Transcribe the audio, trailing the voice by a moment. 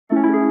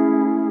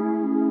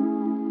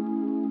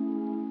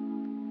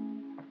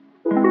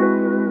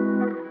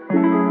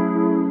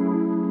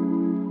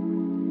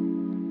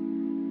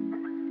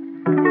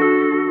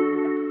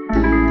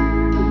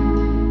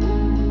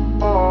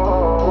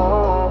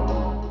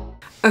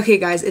Okay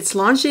guys, it's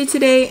launch day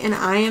today and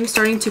I am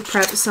starting to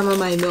prep some of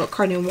my milk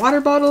carton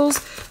water bottles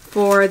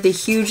for the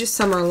huge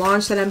summer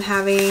launch that I'm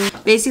having.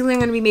 Basically, I'm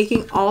going to be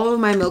making all of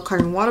my milk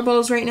carton water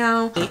bottles right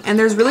now. And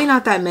there's really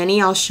not that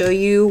many. I'll show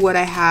you what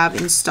I have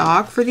in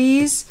stock for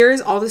these. Here's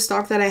all the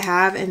stock that I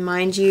have. And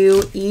mind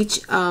you,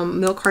 each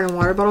milk carton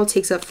water bottle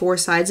takes up 4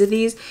 sides of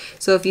these.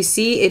 So if you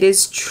see, it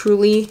is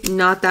truly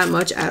not that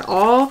much at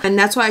all. And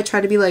that's why I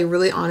try to be like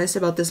really honest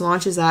about this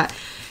launch, is that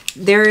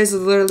there is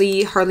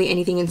literally hardly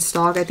anything in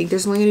stock. I think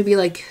there's only going to be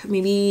like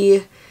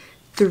maybe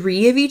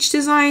 3 of each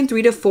design,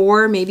 3 to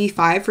 4, maybe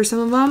 5 for some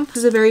of them. This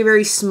is a very,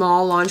 very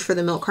small launch for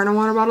the milk carton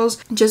water bottles,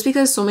 just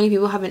because so many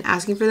people have been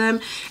asking for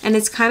them, and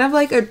it's kind of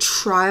like a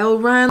trial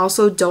run.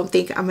 Also, don't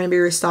think I'm going to be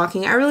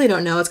restocking. I really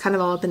don't know. It's kind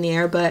of all up in the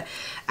air, but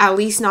at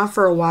least not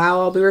for a while.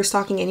 I'll be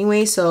restocking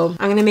anyway, so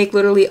I'm going to make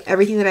literally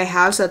everything that I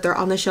have so that they're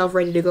on the shelf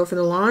ready to go for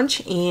the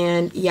launch.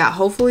 And yeah,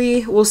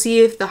 hopefully we'll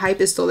see if the hype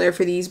is still there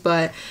for these,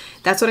 but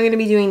that's what I'm going to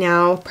be doing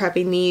now,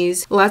 prepping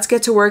these. Let's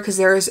get to work because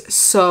there is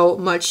so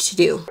much to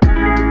do.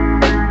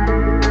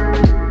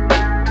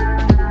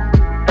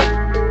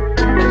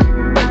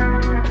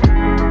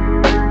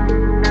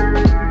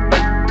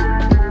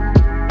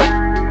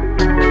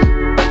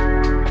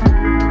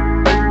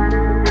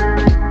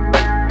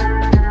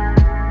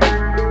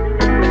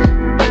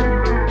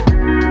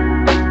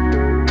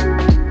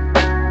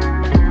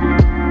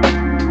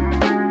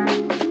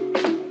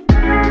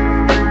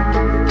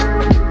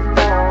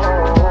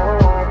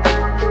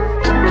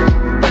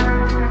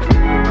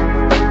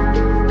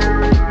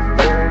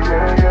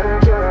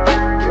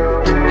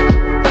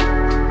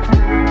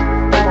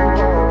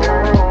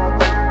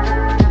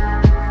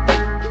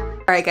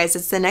 Alright guys,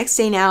 it's the next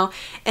day now,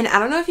 and I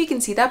don't know if you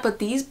can see that, but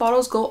these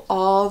bottles go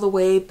all the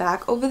way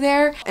back over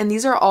there, and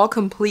these are all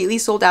completely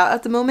sold out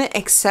at the moment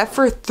except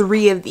for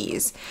 3 of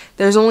these.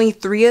 There's only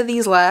 3 of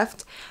these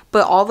left,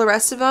 but all the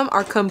rest of them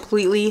are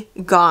completely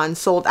gone,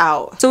 sold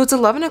out. So it's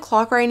 11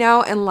 o'clock right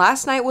now, and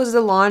last night was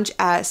the launch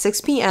at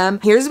 6 p.m.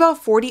 Here's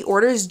about 40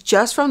 orders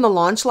just from the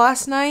launch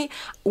last night,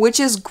 which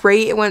is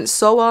great. It went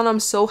so well and I'm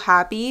so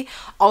happy.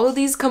 All of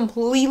these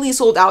completely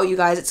sold out, you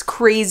guys. It's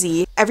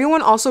crazy.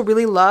 Everyone also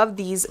really loved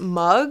these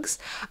mugs,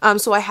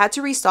 so I had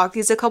to restock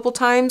these a couple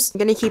times. I'm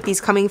gonna keep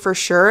these coming for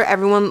sure.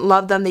 Everyone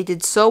loved them. They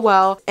did so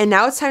well, and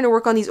now it's time to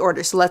work on these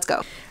orders, so let's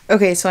go.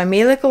 Okay, so I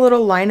made like a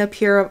little lineup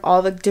here of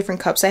all the different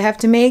cups I have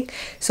to make.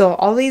 So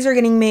all these are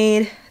getting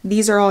made,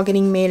 these are all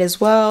getting made as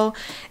well,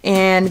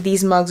 and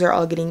these mugs are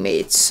all getting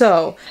made.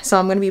 So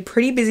I'm gonna be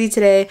pretty busy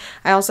today.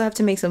 I also have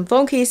to make some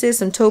phone cases,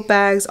 some tote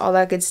bags, all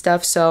that good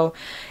stuff. So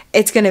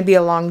it's gonna be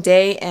a long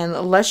day, and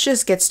let's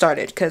just get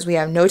started because we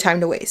have no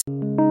time to waste.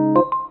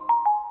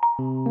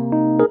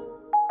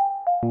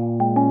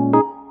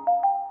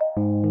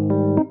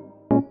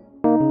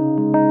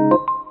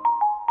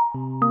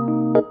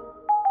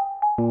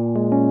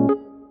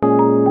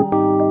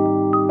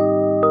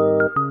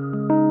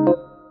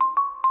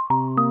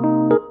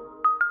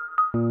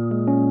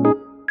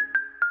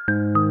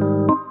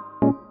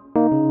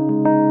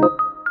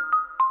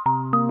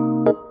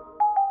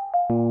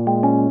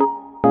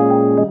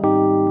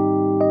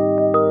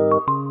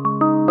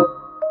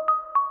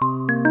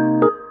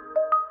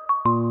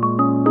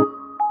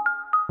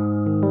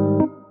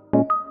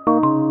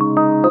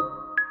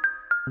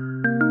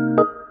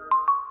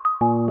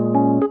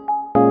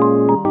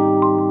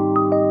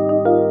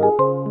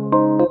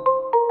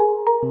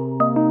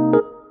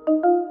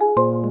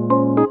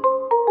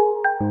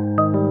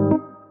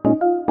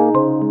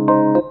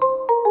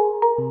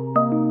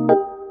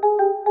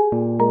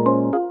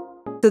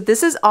 So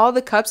this is all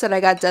the cups that I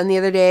got done the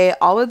other day.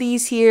 All of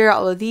these here,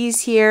 all of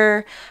these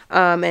here,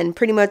 and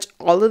pretty much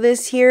all of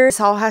this here. This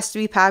all has to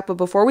be packed, but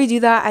before we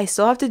do that, I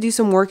still have to do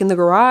some work in the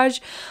garage.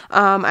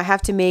 I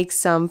have to make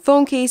some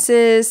phone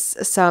cases,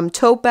 some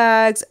tote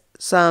bags,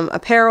 some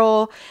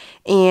apparel,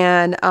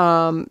 and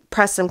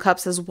press some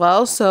cups as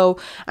well. So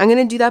I'm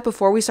gonna do that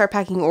before we start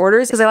packing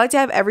orders, because I like to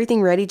have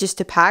everything ready just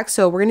to pack.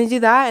 So we're gonna do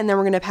that, and then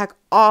we're gonna pack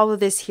all of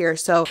this here.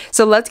 So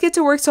let's get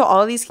to work so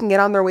all of these can get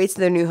on their way to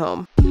their new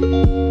home.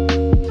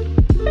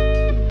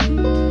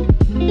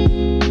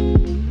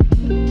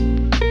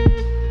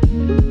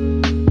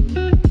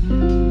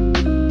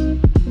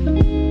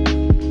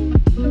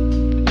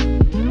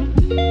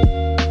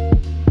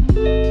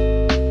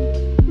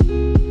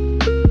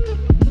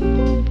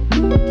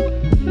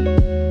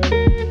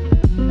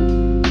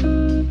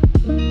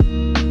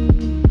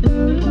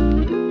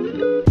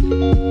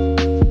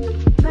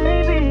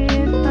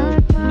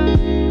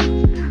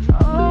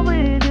 All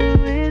we do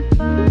is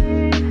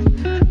fight.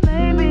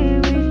 Maybe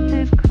we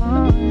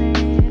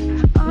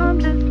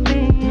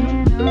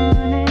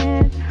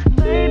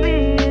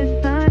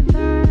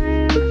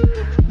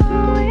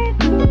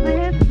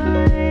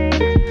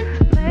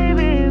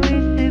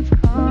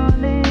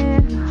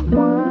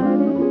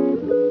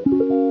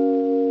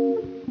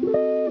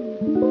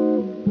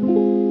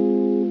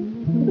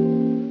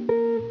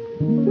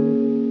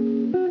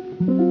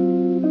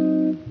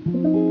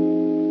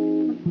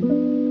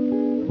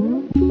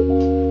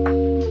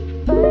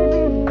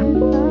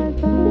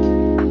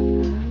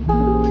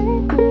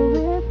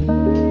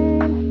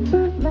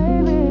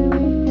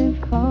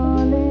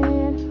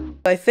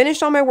I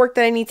finished all my work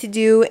that I need to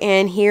do,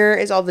 and here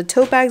is all the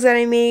tote bags that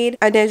I made.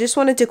 And I just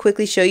wanted to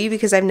quickly show you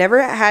because I've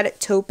never had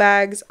tote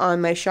bags on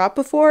my shop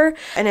before,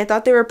 and I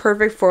thought they were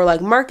perfect for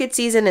like market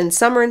season and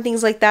summer and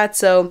things like that.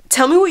 So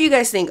tell me what you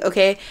guys think,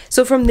 okay?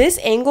 So from this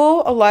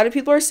angle, a lot of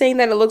people are saying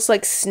that it looks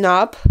like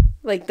snop,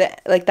 like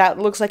that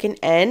looks like an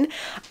N,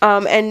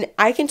 and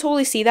I can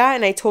totally see that,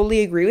 and I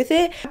totally agree with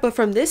it. But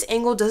from this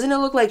angle, doesn't it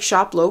look like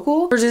shop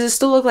local, or does it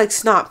still look like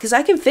snop? Because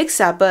I can fix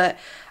that, but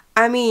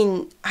I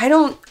mean, I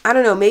don't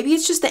know, maybe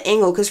it's just the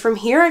angle, because from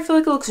here I feel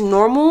like it looks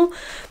normal,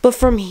 but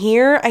from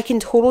here I can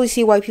totally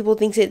see why people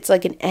think it's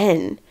like an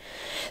N.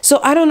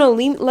 So I don't know,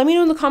 let me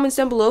know in the comments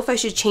down below if I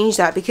should change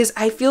that, because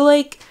I feel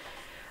like,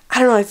 I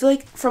don't know, I feel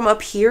like from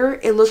up here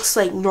it looks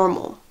like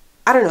normal.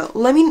 I don't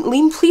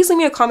know. Please leave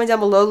me a comment down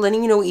below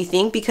letting me know what you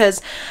think,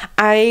 because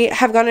I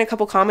have gotten a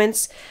couple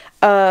comments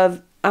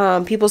of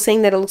people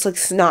saying that it looks like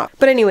snot.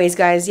 But anyways,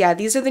 guys, yeah,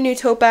 these are the new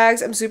tote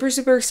bags. I'm super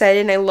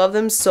excited and I love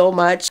them so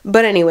much.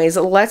 But anyways,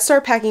 let's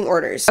start packing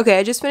orders. Okay,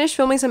 I just finished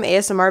filming some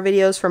ASMR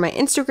videos for my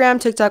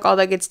Instagram, TikTok, all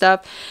that good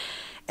stuff,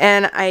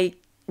 and I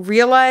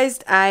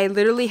realized I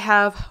literally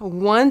have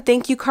one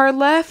thank you card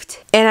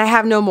left and I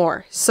have no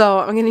more, so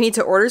I'm gonna need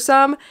to order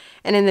some.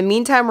 And in the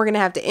meantime, we're gonna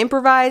have to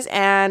improvise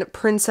and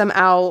print some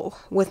out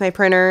with my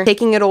printer,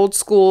 taking it old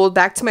school,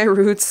 back to my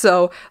roots.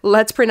 So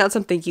let's print out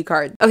some thank you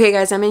cards. Okay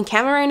guys, I'm in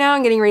Canva right now.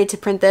 I'm getting ready to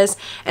print this,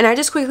 and I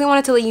just quickly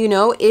wanted to let you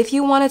know, if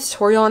you want a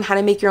tutorial on how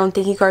to make your own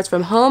thank you cards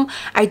from home,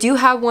 I do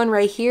have one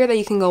right here that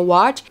you can go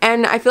watch.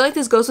 And I feel like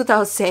this goes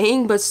without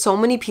saying, but so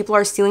many people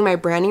are stealing my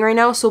branding right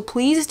now, so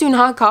please do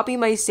not copy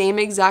my same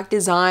exact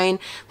design.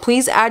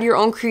 Please add your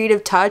own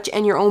creative touch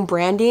and your own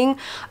branding.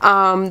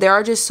 There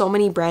are just so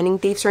many branding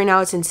thieves right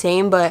now, it's insane.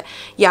 But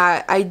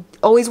yeah, I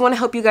always want to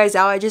help you guys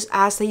out. I just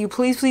ask that you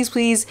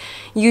please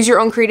use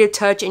your own creative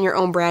touch and your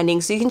own branding.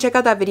 So you can check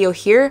out that video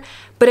here.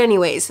 But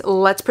anyways,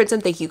 let's print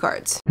some thank you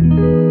cards.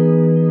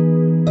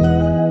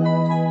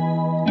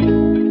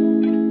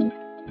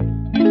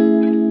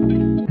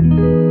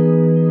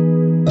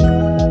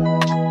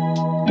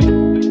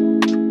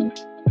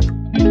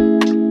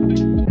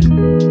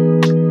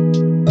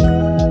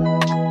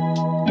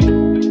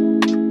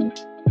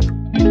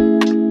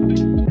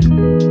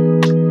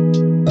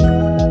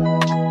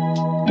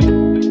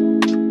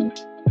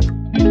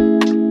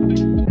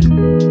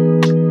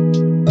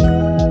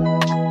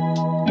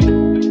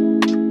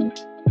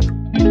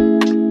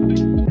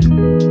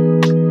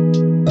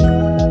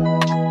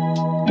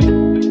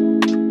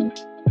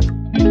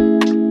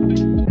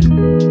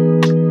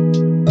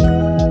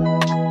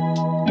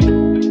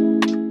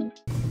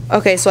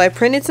 Okay, so I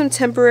printed some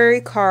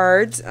temporary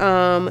cards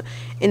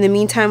in the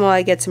meantime while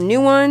I get some new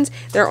ones.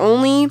 They're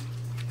only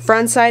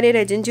front-sided.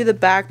 I didn't do the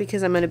back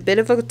because I'm in a bit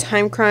of a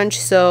time crunch,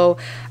 so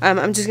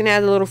I'm just gonna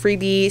add a little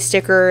freebie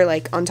sticker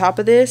like on top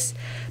of this.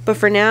 But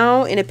for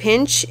now, in a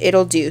pinch,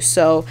 it'll do.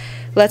 So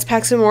let's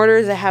pack some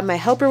orders. I have my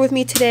helper with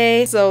me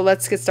today, so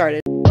let's get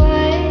started.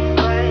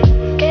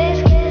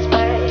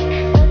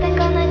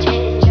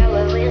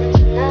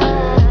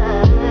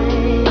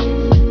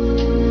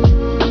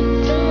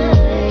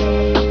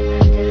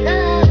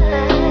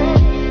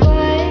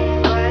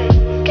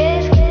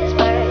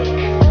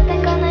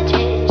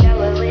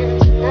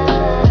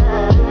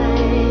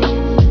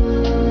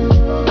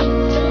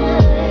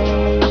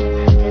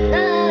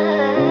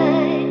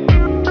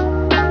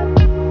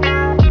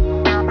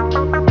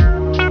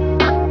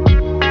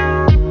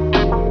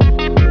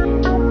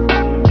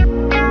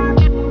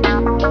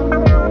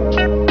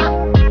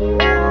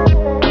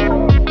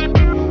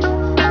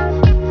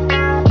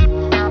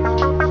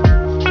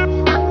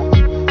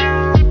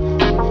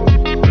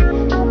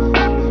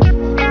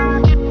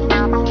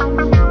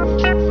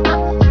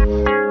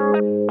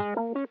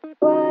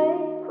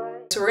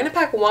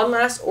 One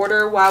last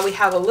order while we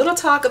have a little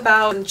talk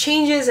about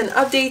changes and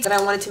updates that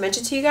I wanted to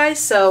mention to you guys.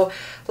 So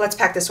let's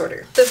pack this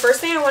order. The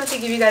first thing I wanted to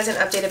give you guys an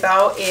update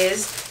about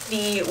is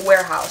the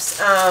warehouse.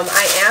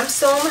 I am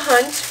still on the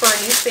hunt for a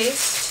new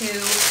space to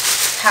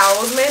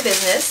house my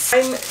business.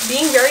 I'm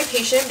being very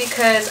patient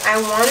because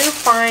I want to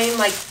find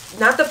like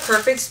not the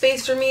perfect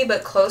space for me,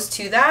 but close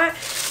to that.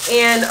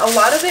 And a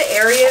lot of the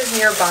areas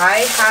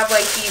nearby have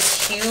like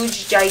these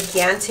huge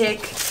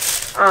gigantic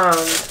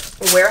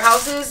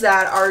warehouses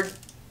that are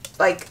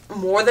like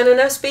more than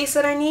enough space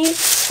that I need,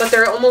 but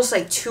they're almost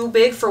like too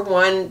big for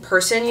one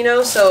person, you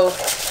know. So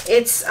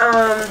it's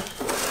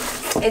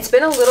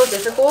been a little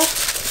difficult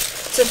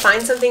to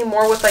find something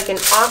more with like an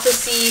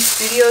office-y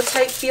studio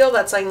type feel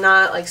that's like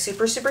not like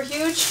super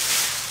huge.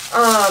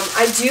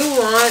 I do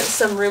want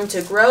some room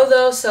to grow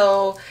though,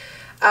 so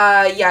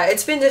yeah,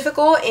 it's been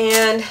difficult.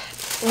 And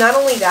not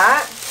only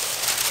that,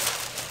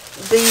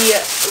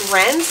 the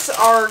rents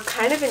are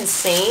kind of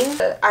insane.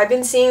 I've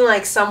been seeing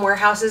like some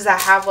warehouses that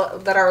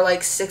are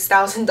like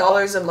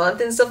 $6,000 a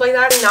month and stuff like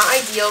that. Not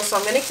ideal, so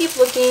I'm gonna keep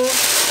looking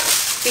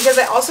because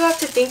I also have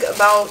to think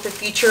about the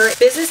future.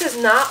 Business is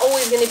not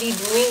always going to be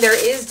booming. There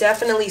is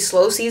definitely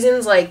slow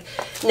seasons. Like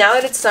now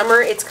that it's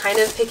summer, it's kind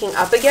of picking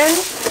up again,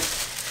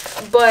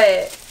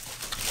 but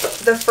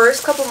the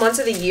first couple months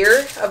of the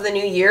year, of the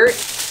new year,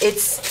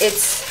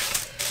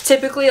 it's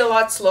typically a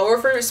lot slower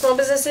for small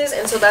businesses,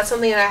 and so that's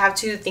something that I have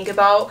to think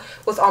about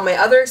with all my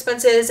other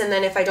expenses. And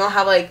then if I don't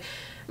have like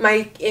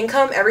my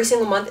income every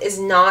single month is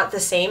not the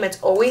same,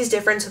 it's always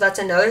different, so that's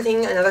another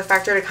thing, another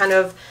factor to kind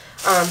of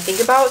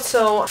think about.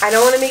 So I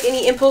don't want to make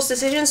any impulse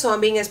decisions, so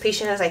I'm being as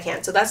patient as I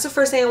can. So that's the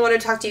first thing I wanted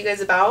to talk to you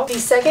guys about. The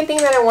second thing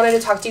that I wanted to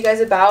talk to you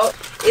guys about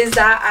is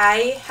that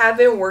I have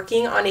been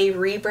working on a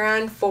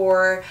rebrand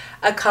for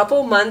a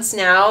couple months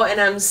now,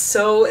 and I'm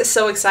so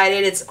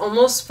excited. It's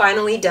almost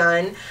finally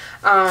done,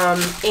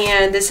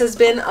 and this has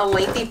been a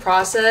lengthy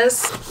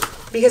process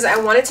because I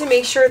wanted to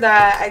make sure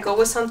that I go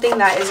with something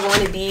that is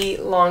going to be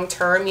long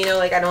term. You know,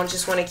 like I don't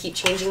just want to keep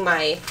changing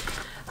my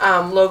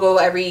logo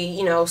every,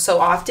 you know, so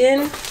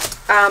often,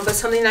 but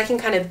something that I can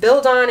kind of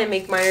build on and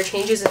make minor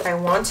changes if I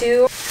want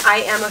to.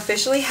 I am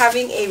officially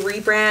having a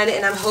rebrand,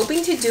 and I'm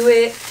hoping to do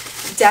it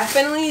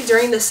definitely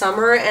during the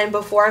summer and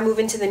before I move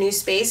into the new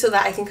space, so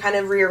that I can kind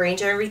of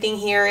rearrange everything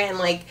here and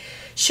like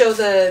show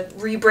the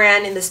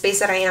rebrand in the space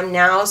that I am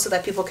now, so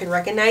that people can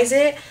recognize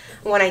it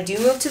when I do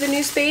move to the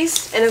new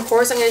space. And of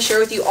course I'm going to share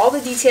with you all the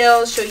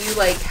details, show you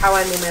like how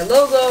I made my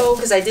logo,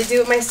 because I did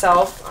do it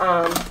myself,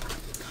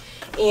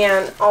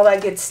 and all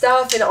that good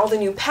stuff, and all the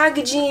new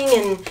packaging,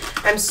 and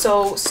I'm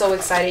so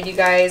excited, you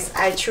guys.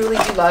 I truly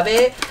do love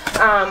it.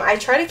 I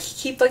try to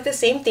keep like the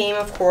same theme,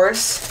 of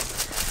course,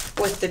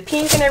 with the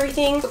pink and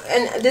everything.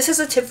 And this is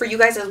a tip for you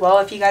guys as well,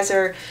 if you guys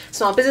are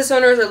small business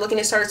owners or looking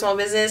to start a small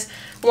business.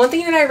 One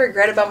thing that I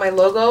regret about my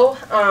logo,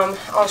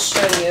 I'll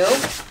show you,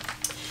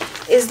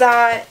 is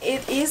that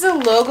it is a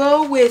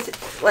logo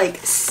with like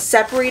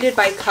separated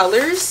by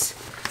colors,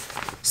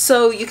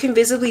 so you can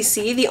visibly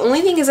see. The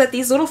only thing is that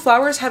these little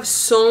flowers have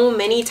so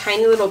many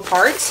tiny little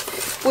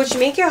parts, which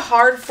make it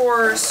hard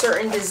for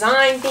certain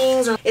design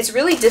things. It's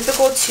really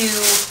difficult to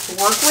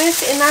work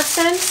with in that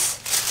sense.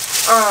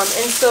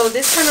 And so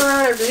this time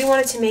around I really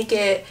wanted to make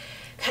it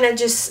kind of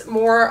just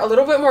a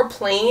little bit more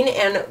plain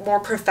and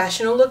more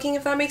professional looking,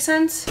 if that makes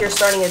sense. If you're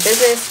starting a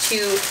business,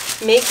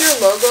 to make your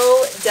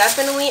logo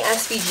definitely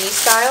SVG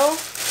style,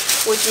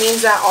 which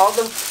means that all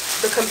the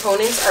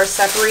components are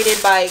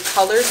separated by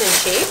colors and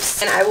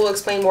shapes, and I will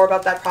explain more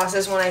about that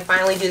process when I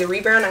finally do the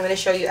rebrand. I'm going to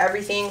show you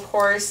everything, of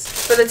course.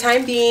 For the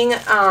time being,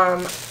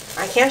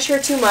 I can't share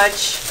too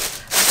much,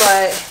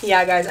 but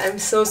yeah guys, I'm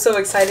so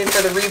excited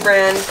for the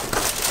rebrand.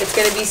 It's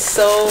going to be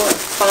so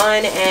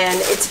fun, and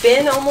it's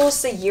been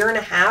almost a year and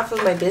a half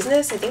of my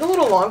business, I think a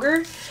little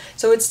longer,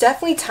 so it's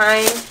definitely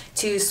time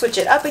to switch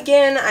it up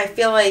again. I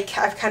feel like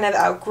I've kind of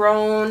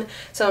outgrown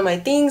some of my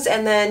things,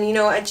 and then, you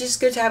know, it's just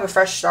good to have a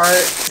fresh start.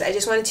 I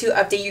just wanted to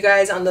update you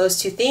guys on those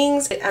two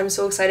things. I'm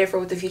so excited for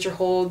what the future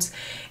holds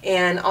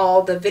and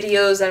all the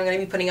videos that I'm going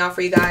to be putting out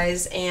for you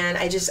guys, and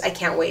I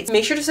can't wait.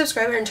 Make sure to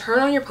subscribe and turn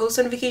on your post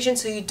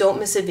notifications so you don't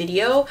miss a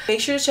video.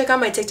 Make sure to check out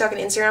my TikTok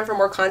and Instagram for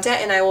more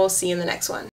content, and I will see you in the next one.